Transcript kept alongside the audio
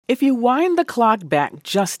If you wind the clock back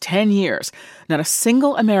just 10 years, not a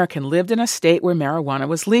single American lived in a state where marijuana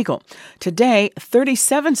was legal. Today,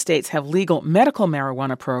 37 states have legal medical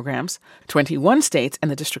marijuana programs. 21 states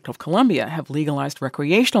and the District of Columbia have legalized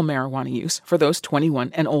recreational marijuana use for those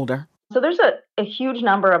 21 and older. So there's a huge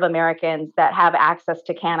number of Americans that have access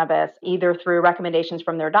to cannabis, either through recommendations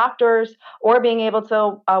from their doctors or being able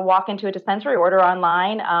to walk into a dispensary, order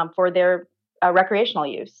online for their recreational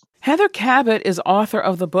use. Heather Cabot is author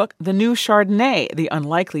of the book The New Chardonnay, The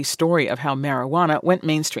Unlikely Story of How Marijuana Went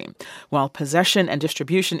Mainstream. While possession and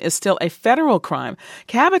distribution is still a federal crime,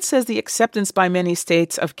 Cabot says the acceptance by many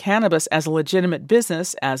states of cannabis as a legitimate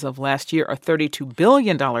business, as of last year a $32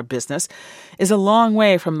 billion business, is a long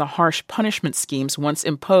way from the harsh punishment schemes once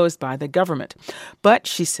imposed by the government. But,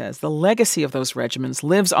 she says, the legacy of those regimens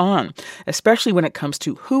lives on, especially when it comes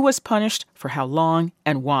to who was punished, for how long,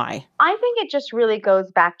 and why. I think it just really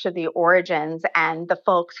goes back to the origins and the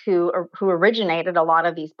folks who originated a lot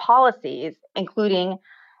of these policies, including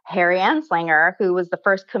Harry Anslinger, who was the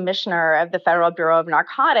first commissioner of the Federal Bureau of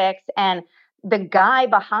Narcotics, and the guy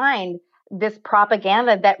behind this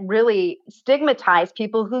propaganda that really stigmatized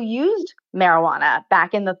people who used marijuana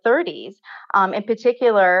back in the 30s, in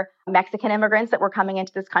particular, Mexican immigrants that were coming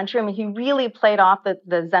into this country. I mean, he really played off the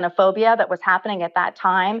xenophobia that was happening at that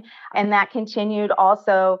time. And that continued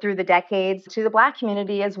also through the decades to the Black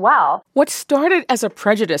community as well. What started as a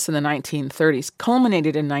prejudice in the 1930s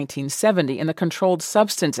culminated in 1970 in the Controlled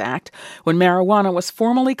Substance Act, when marijuana was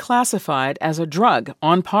formally classified as a drug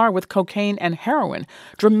on par with cocaine and heroin,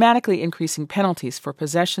 dramatically increasing penalties for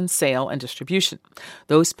possession, sale, and distribution.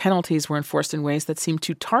 Those penalties were enforced in ways that seemed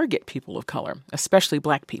to target people of color, especially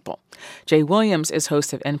Black people. Jay Williams is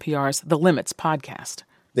host of NPR's The Limits podcast.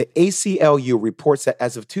 The ACLU reports that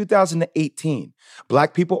as of 2018,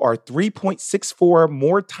 Black people are 3.64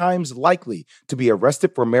 more times likely to be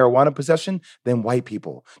arrested for marijuana possession than white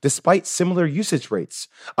people, despite similar usage rates,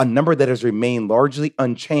 a number that has remained largely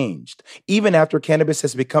unchanged, even after cannabis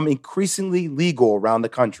has become increasingly legal around the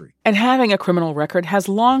country. And having a criminal record has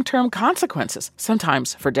long-term consequences,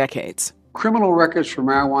 sometimes for decades. Criminal records for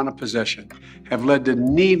marijuana possession have led to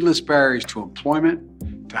needless barriers to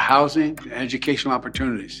employment, to housing, to educational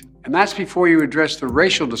opportunities. And that's before you address the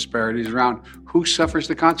racial disparities around who suffers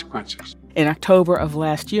the consequences. In October of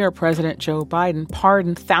last year, President Joe Biden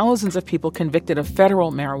pardoned thousands of people convicted of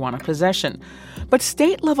federal marijuana possession. But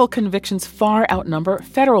state-level convictions far outnumber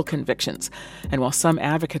federal convictions. And while some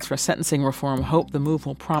advocates for sentencing reform hope the move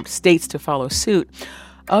will prompt states to follow suit,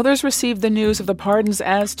 others received the news of the pardons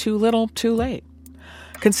as too little, too late.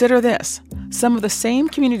 Consider this. Some of the same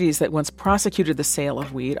communities that once prosecuted the sale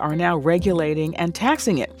of weed are now regulating and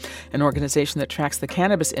taxing it. An organization that tracks the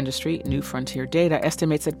cannabis industry, New Frontier Data,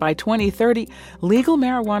 estimates that by 2030, legal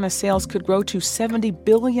marijuana sales could grow to $70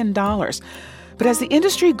 billion. But as the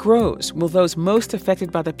industry grows, will those most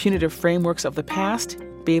affected by the punitive frameworks of the past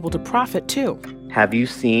be able to profit too? Have you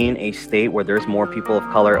seen a state where there's more people of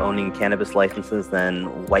color owning cannabis licenses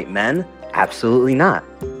than white men? Absolutely not.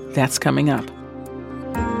 That's coming up.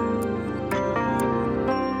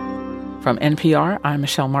 From NPR, I'm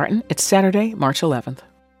Michelle Martin. It's Saturday, March 11th.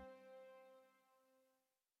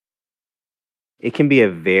 It can be a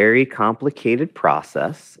very complicated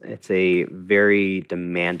process. It's a very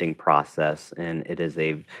demanding process, and it is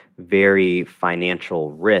a very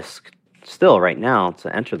financial risk still right now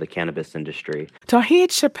to enter the cannabis industry.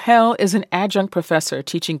 Tauheed Chappell is an adjunct professor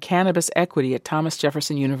teaching cannabis equity at Thomas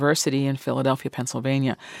Jefferson University in Philadelphia,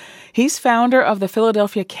 Pennsylvania. He's founder of the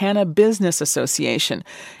Philadelphia Cannabusiness Association,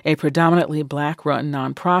 a predominantly Black-run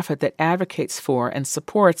nonprofit that advocates for and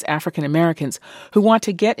supports African Americans who want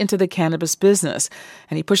to get into the cannabis business,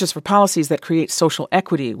 and he pushes for policies that create social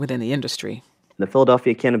equity within the industry. The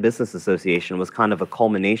Philadelphia Cannabusiness Association was kind of a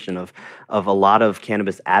culmination of a lot of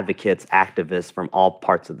cannabis advocates, activists from all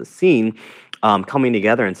parts of the scene coming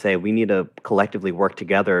together and say we need to collectively work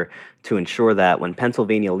together to ensure that when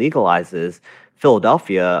Pennsylvania legalizes,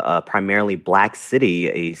 Philadelphia, a primarily Black city,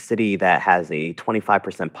 a city that has a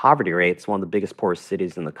 25% poverty rate, it's one of the biggest, poorest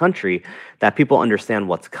cities in the country, that people understand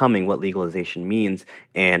what's coming, what legalization means,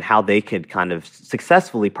 and how they could kind of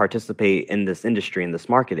successfully participate in this industry, in this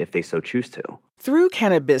market, if they so choose to. Through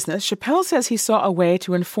Cannabusiness, Chappell says he saw a way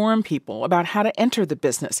to inform people about how to enter the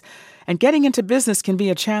business. And getting into business can be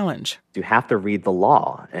a challenge. You have to read the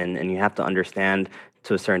law, and you have to understand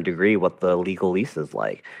to a certain degree what the legal lease is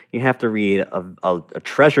like. You have to read a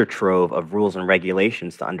treasure trove of rules and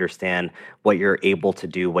regulations to understand what you're able to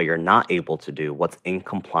do, what you're not able to do, what's in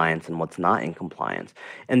compliance and what's not in compliance.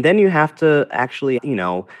 And then you have to actually,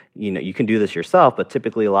 you can do this yourself, but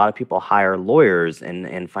typically a lot of people hire lawyers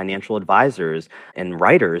and financial advisors and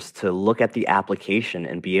writers to look at the application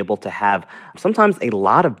and be able to have sometimes a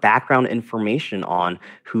lot of background information on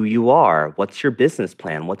who you are, what's your business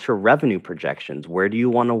plan, what's your revenue projections, where do you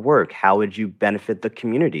want to work, how would you benefit the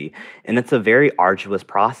community? And it's a very arduous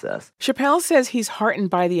process. Chappelle says he's heartened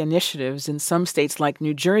by the initiatives in some states like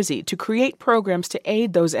New Jersey to create programs to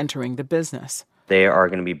aid those entering the business. They are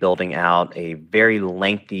going to be building out a very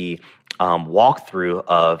lengthy walkthrough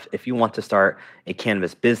of, if you want to start a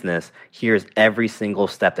cannabis business, here's every single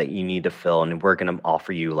step that you need to fill. And we're going to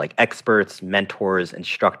offer you like experts, mentors,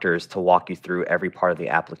 instructors to walk you through every part of the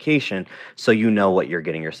application so you know what you're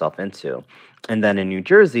getting yourself into. And then in New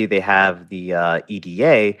Jersey, they have the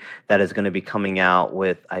EDA that is going to be coming out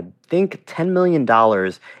with, I think, $10 million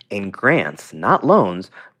in grants, not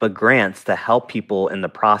loans, but grants to help people in the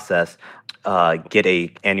process get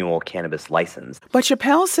a annual cannabis license. But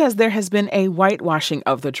Chappelle says there has been a whitewashing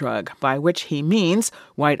of the drug, by which he means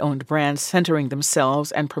white-owned brands centering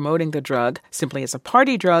themselves and promoting the drug simply as a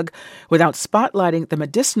party drug without spotlighting the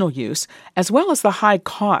medicinal use, as well as the high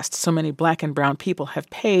cost so many Black and brown people have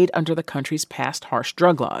paid under the country's past harsh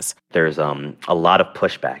drug laws. There's a lot of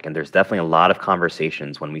pushback, and there's definitely a lot of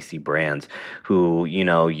conversations when we see brands who,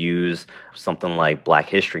 use something like Black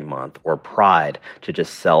History Month or Pride to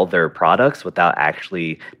just sell their products without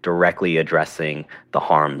actually directly addressing the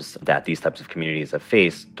harms that these types of communities have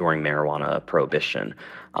faced during marijuana prohibition.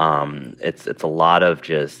 It's a lot of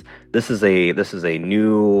just, this is a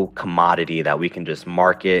new commodity that we can just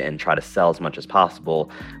market and try to sell as much as possible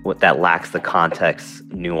that lacks the context,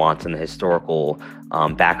 nuance, and the historical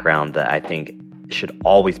background that I think should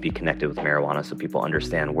always be connected with marijuana so people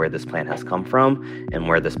understand where this plant has come from and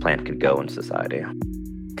where this plant could go in society.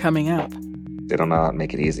 Coming up. They don't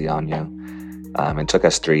make it easy on you. It took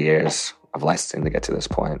us 3 years of licensing to get to this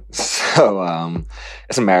point. So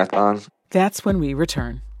it's a marathon. That's when we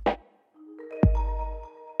return.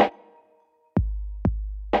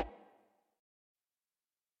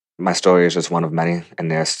 My story is just one of many,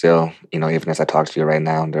 and there's still, even as I talk to you right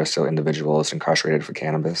now, there are still individuals incarcerated for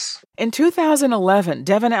cannabis. In 2011,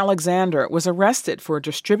 Devin Alexander was arrested for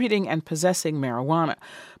distributing and possessing marijuana.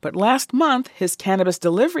 But last month, his cannabis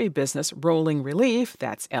delivery business, Rolling Relief,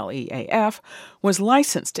 that's LEAF, was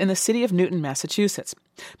licensed in the city of Newton, Massachusetts.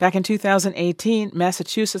 Back in 2018,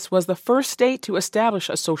 Massachusetts was the first state to establish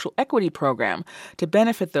a social equity program to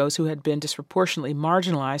benefit those who had been disproportionately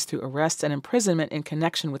marginalized through arrests and imprisonment in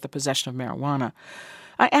connection with the possession of marijuana.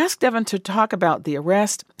 I asked Devin to talk about the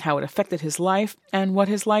arrest, how it affected his life, and what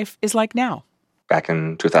his life is like now. Back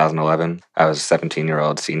in 2011, I was a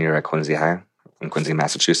 17-year-old senior at Quincy High in Quincy,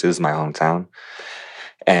 Massachusetts, my hometown.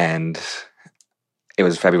 And it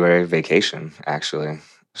was February vacation, actually.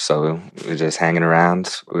 So we were just hanging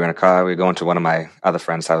around. We were in a car. We were going to one of my other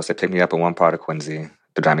friends' house. They picked me up in one part of Quincy.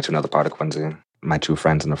 They drive me to another part of Quincy. My two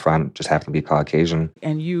friends in the front just happened to be Caucasian.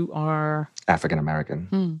 And you are?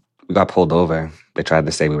 African-American. We got pulled over. They tried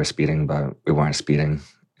to say we were speeding, but we weren't speeding.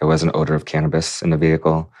 There was an odor of cannabis in the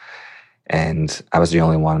vehicle. And I was the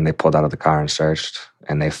only one. They pulled out of the car and searched.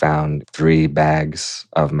 And they found 3 bags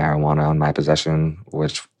of marijuana in my possession,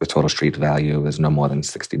 which the total street value was no more than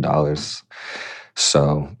 $60.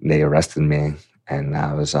 So they arrested me, and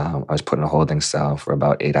I was put in a holding cell for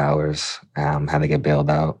about 8 hours. Had to get bailed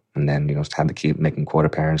out, and then had to keep making court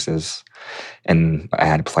appearances. And I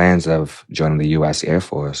had plans of joining the U.S. Air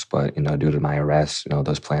Force, but due to my arrest,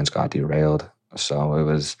 those plans got derailed. So it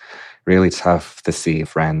was really tough to see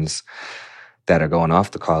friends that are going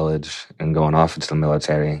off to college and going off into the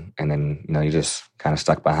military, and then you're just kind of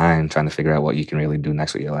stuck behind trying to figure out what you can really do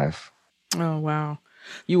next with your life. Oh wow.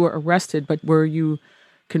 You were arrested, but were you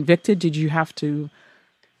convicted? Did you have to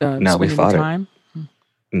No, we fought time? it.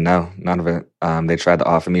 No, none of it. They tried to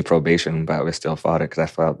offer me probation, but we still fought it because I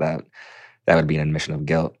felt that would be an admission of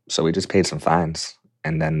guilt. So we just paid some fines,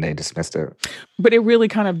 and then they dismissed it. But it really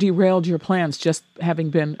kind of derailed your plans just having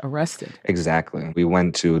been arrested. Exactly. We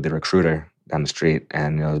went to the recruiter down the street,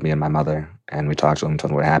 and it was me and my mother, and we talked to him,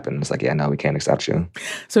 told him what happened. It's like, yeah, no, we can't accept you.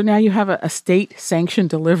 So now you have a state-sanctioned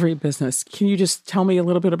delivery business. Can you just tell me a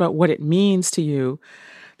little bit about what it means to you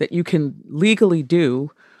that you can legally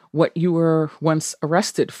do what you were once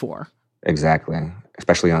arrested for? Exactly.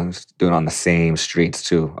 Especially doing on the same streets,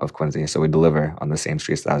 too, of Quincy. So we deliver on the same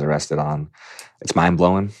streets that I was arrested on. It's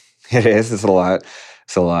mind-blowing. It is. It's a lot.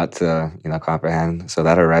 It's a lot to, comprehend. So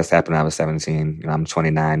that arrest happened when I was 17. I'm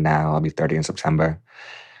 29 now. I'll be 30 in September.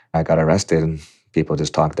 I got arrested, and people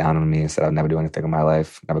just talked down on me and said I'd never do anything in my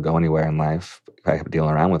life, never go anywhere in life. I kept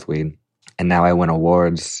dealing around with weed. And now I win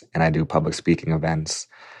awards, and I do public speaking events.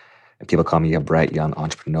 And people call me a bright young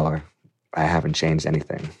entrepreneur. I haven't changed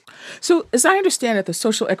anything. So as I understand it, the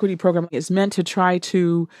social equity program is meant to try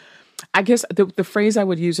to, I guess the phrase I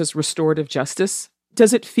would use is restorative justice.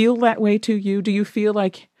 Does it feel that way to you? Do you feel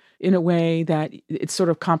like, in a way, that it's sort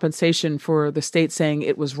of compensation for the state saying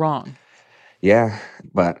it was wrong? Yeah,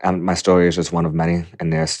 but my story is just one of many.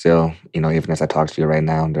 And there's still, even as I talk to you right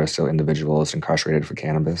now, there are still individuals incarcerated for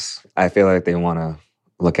cannabis. I feel like they want to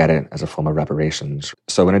look at it as a form of reparations.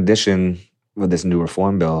 So in addition, with this new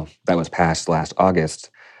reform bill that was passed last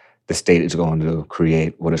August, the state is going to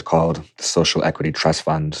create what is called the Social Equity Trust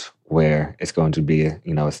Fund, where it's going to be,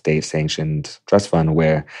 a state-sanctioned trust fund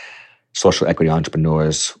where social equity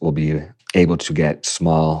entrepreneurs will be able to get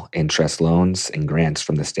small interest loans and grants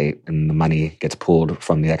from the state, and the money gets pulled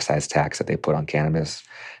from the excise tax that they put on cannabis.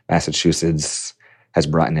 Massachusetts has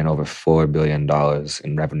brought in over $4 billion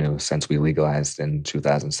in revenue since we legalized in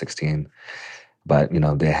 2016. But,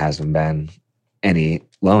 there hasn't been any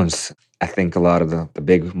loans. I think a lot of the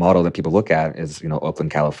big model that people look at is,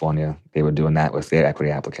 Oakland, California. They were doing that with their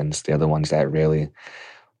equity applicants. They're the ones that really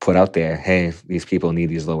put out there, hey, these people need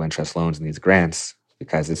these low interest loans and these grants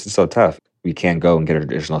because this is so tough. We can't go and get a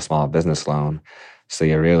traditional small business loan. So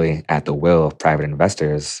you're really at the will of private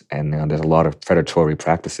investors. And there's a lot of predatory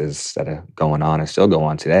practices that are going on and still go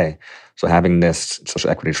on today. So having this social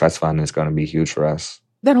equity trust fund is going to be huge for us.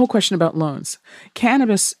 That whole question about loans.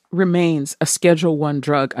 Cannabis remains a Schedule I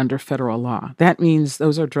drug under federal law. That means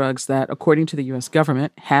those are drugs that, according to the U.S.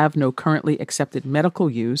 government, have no currently accepted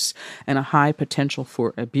medical use and a high potential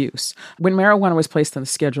for abuse. When marijuana was placed on the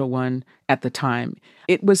Schedule I at the time,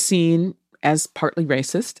 it was seen as partly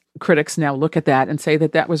racist. Critics now look at that and say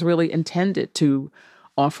that that was really intended to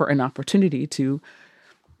offer an opportunity to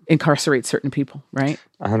incarcerate certain people, right?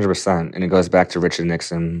 100%. And it goes back to Richard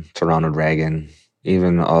Nixon, to Ronald Reagan,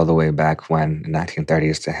 even all the way back when, in the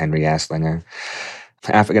 1930s, to Henry Anslinger.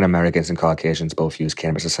 African Americans and Caucasians both use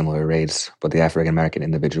cannabis at similar rates, but the African American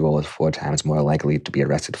individual is 4 times more likely to be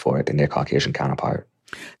arrested for it than their Caucasian counterpart.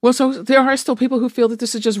 Well, so there are still people who feel that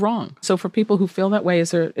this is just wrong. So for people who feel that way,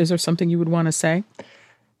 is there something you would want to say?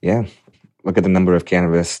 Yeah. Look at the number of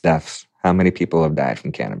cannabis deaths. How many people have died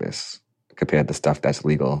from cannabis compared to stuff that's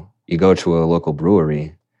legal? You go to a local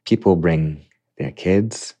brewery, people bring their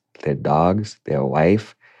kids, their dogs, their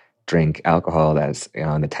wife, drink alcohol that's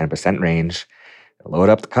in the 10% range, load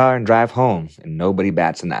up the car and drive home, and nobody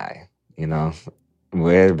bats an eye.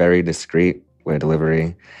 We're very discreet. We're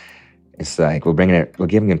delivery. It's like we're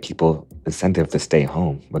giving people incentive to stay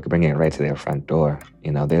home. We're bringing it right to their front door.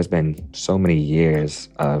 There's been so many years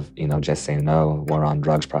of, just say no, war on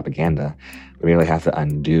drugs propaganda. We really have to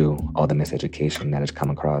undo all the miseducation that has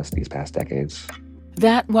come across these past decades.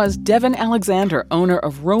 That was Devin Alexander, owner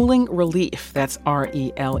of Rolling Relief. That's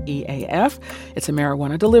RELEAF. It's a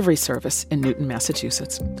marijuana delivery service in Newton,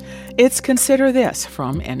 Massachusetts. It's Consider This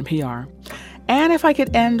from NPR. And if I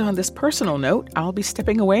could end on this personal note, I'll be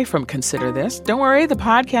stepping away from Consider This. Don't worry, the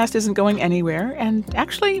podcast isn't going anywhere. And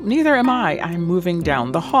actually, neither am I. I'm moving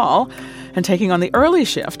down the hall and taking on the early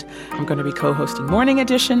shift. I'm going to be co-hosting Morning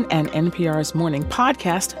Edition and NPR's morning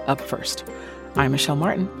podcast Up First. I'm Michelle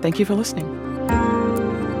Martin. Thank you for listening.